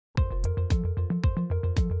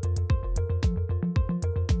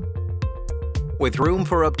With room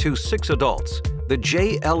for up to 6 adults, the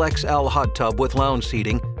LXL hot tub with lounge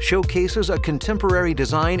seating showcases a contemporary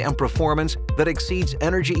design and performance that exceeds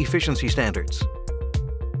energy efficiency standards.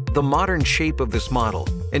 The modern shape of this model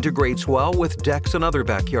integrates well with decks and other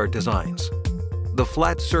backyard designs. The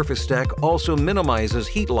flat surface deck also minimizes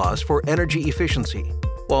heat loss for energy efficiency,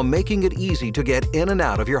 while making it easy to get in and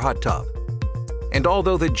out of your hot tub. And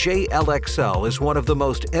although the LXL is one of the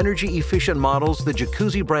most energy-efficient models the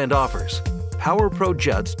Jacuzzi brand offers, PowerPro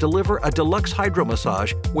jets deliver a deluxe hydro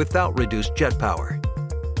massage without reduced jet power.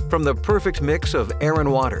 From the perfect mix of air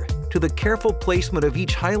and water to the careful placement of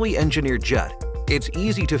each highly engineered jet, it's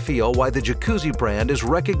easy to feel why the Jacuzzi brand is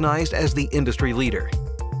recognized as the industry leader.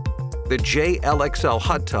 The LXL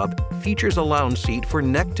hot tub features a lounge seat for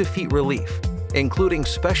neck-to-feet relief, including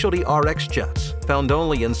specialty RX jets found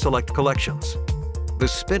only in select collections. The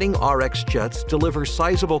spinning RX jets deliver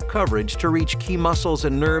sizable coverage to reach key muscles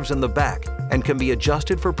and nerves in the back and can be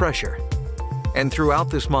adjusted for pressure. And throughout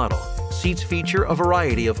this model, seats feature a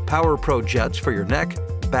variety of PowerPro jets for your neck,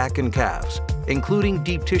 back, and calves, including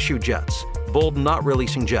deep tissue jets, bold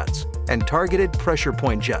knot-releasing jets, and targeted pressure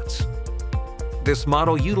point jets. This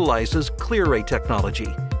model utilizes ClearRate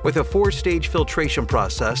technology with a 4-stage filtration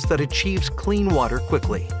process that achieves clean water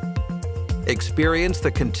quickly. Experience the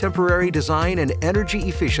contemporary design and energy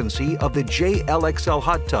efficiency of the LXL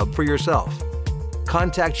hot tub for yourself.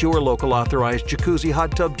 Contact your local authorized Jacuzzi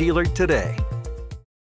hot tub dealer today.